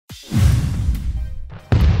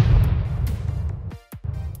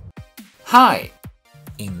Hi!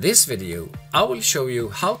 In this video I will show you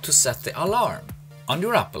how to set the alarm on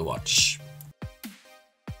your Apple Watch.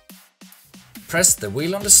 Press the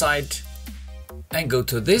wheel on the side and go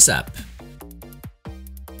to this app.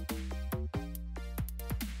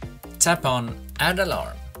 Tap on Add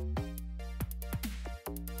Alarm.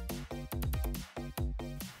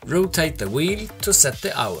 Rotate the wheel to set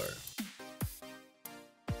the hour.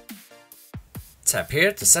 Tap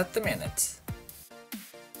here to set the minute.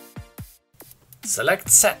 Select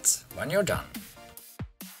Set when you're done.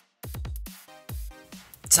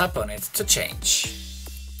 Tap on it to change.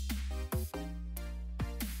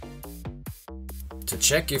 To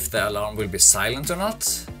check if the alarm will be silent or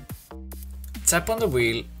not, tap on the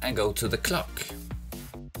wheel and go to the clock.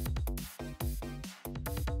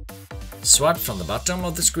 Swipe from the bottom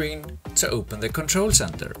of the screen to open the control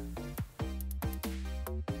center.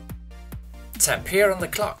 Tap here on the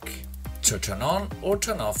clock to turn on or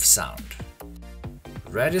turn off sound.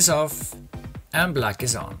 Red is off and black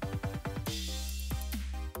is on.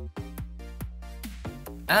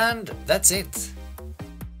 And that's it.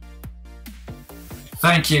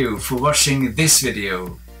 Thank you for watching this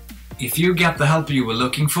video. If you get the help you were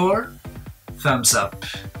looking for, thumbs up.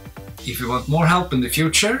 If you want more help in the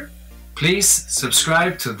future, please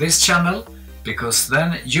subscribe to this channel, because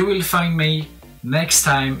then you will find me next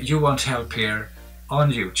time you want help here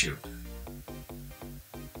on YouTube.